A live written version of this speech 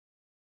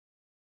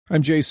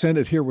I'm Jae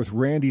Sinnett here with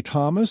Randy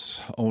Thomas,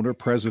 owner,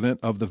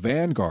 president of the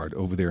Vanguard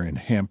over there in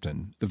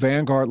Hampton. The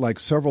Vanguard, like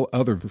several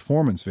other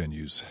performance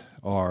venues,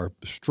 are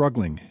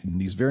struggling in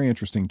these very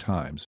interesting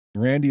times.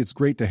 Randy, it's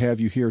great to have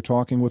you here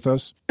talking with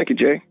us. Thank you,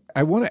 Jay.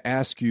 I want to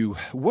ask you,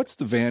 what's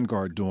the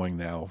Vanguard doing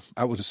now?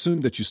 I would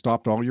assume that you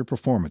stopped all your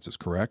performances,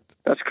 correct?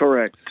 That's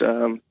correct.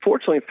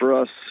 Fortunately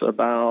for us,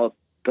 about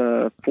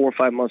 4 or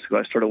 5 months ago,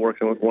 I started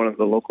working with one of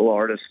the local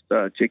artists,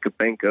 Jacob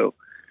Benko,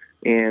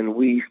 and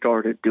we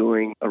started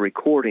doing a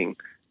recording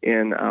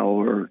in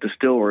our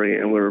distillery,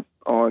 and we're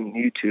on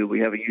YouTube. We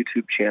have a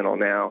YouTube channel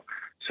now.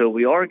 So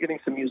we are getting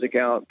some music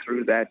out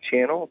through that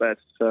channel. That's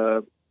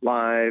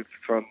live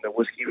from the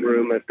Whiskey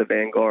Room at the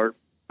Vanguard,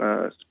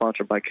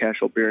 sponsored by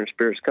Cashel Beer and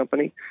Spirits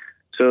Company.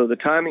 So the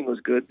timing was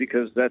good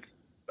because that's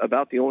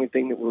about the only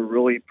thing that we're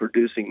really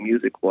producing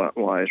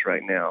music-wise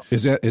right now.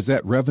 Is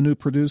that revenue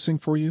producing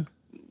for you?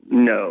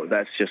 No,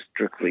 that's just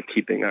strictly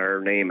keeping our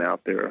name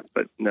out there.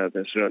 But no,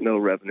 there's no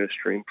revenue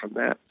stream from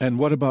that. And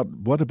what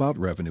about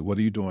revenue? What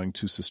are you doing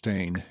to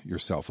sustain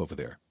yourself over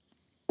there?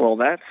 Well,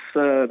 that's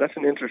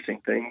an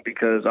interesting thing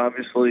because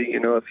obviously,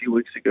 a few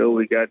weeks ago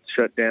we got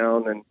shut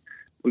down and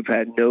we've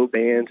had no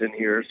bands in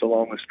here so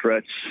long a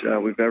stretch.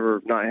 We've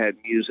ever not had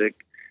music,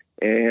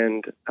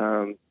 and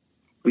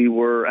we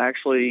were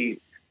actually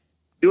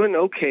doing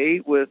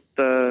okay with,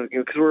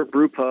 because we're a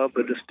brew pub,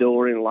 a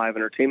distillery, and a live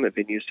entertainment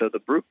venue. So the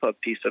brew pub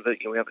piece of it,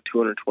 we have a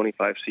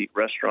 225-seat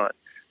restaurant.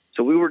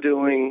 So we were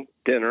doing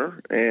dinner,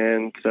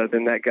 and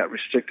then that got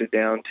restricted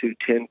down to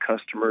 10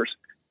 customers.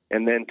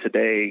 And then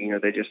today,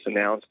 they just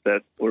announced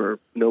that we're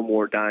no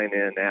more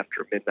dine-in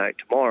after midnight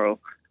tomorrow.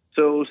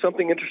 So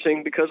something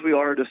interesting, because we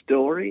are a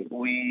distillery,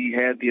 we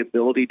had the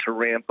ability to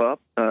ramp up.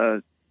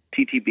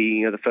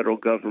 TTB, the federal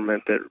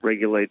government that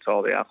regulates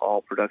all the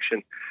alcohol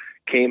production,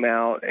 came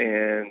out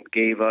and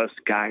gave us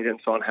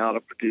guidance on how to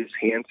produce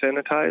hand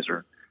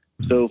sanitizer.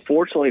 So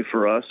fortunately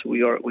for us, we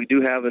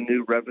do have a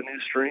new revenue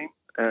stream,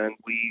 and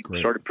we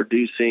started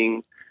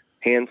producing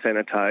hand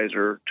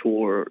sanitizer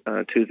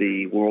to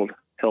the World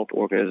Health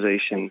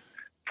Organization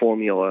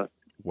formula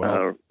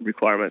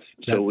requirements.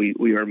 So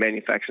we are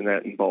manufacturing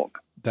that in bulk.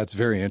 That's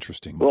very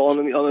interesting. Well,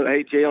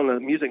 hey Jay, on the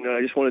music note,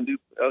 I do want to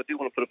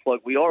put a plug.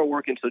 We are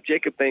working. So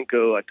Jacob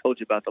Benko, I told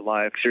you about the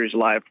live series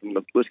live from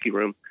the Whiskey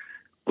Room.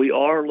 We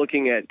are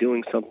looking at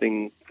doing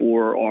something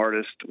for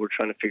artists. We're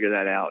trying to figure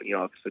that out,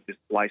 just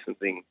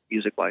licensing,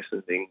 music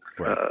licensing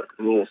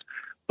rules.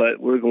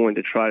 But we're going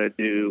to try to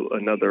do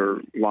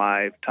another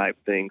live type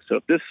thing. So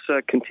if this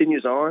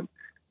continues on,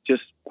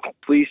 just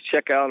please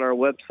check out our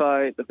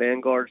website,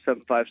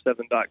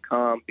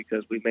 thevanguard757.com,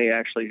 because we may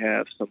actually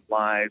have some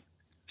live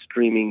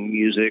streaming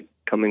music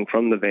coming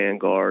from the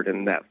Vanguard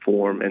in that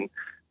form. And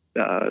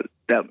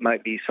that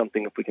might be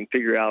something, if we can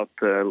figure out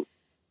the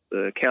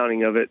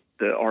accounting of it,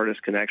 the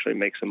artists can actually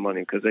make some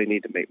money because they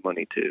need to make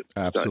money too.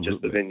 Absolutely.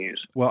 Not just the venues.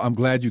 Well, I'm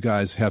glad you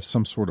guys have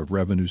some sort of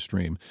revenue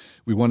stream.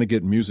 We want to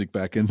get music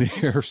back in the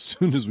air as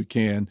soon as we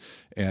can,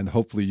 and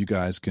hopefully you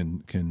guys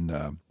can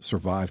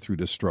survive through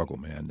this struggle,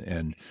 man.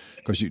 And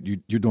because you're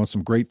doing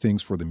some great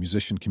things for the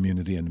musician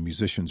community, and the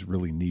musicians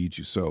really need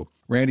you. So,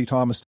 Randy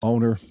Thomas,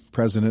 owner,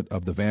 president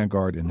of the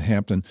Vanguard in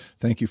Hampton,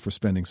 thank you for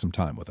spending some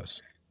time with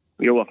us.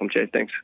 You're welcome, Jay. Thanks.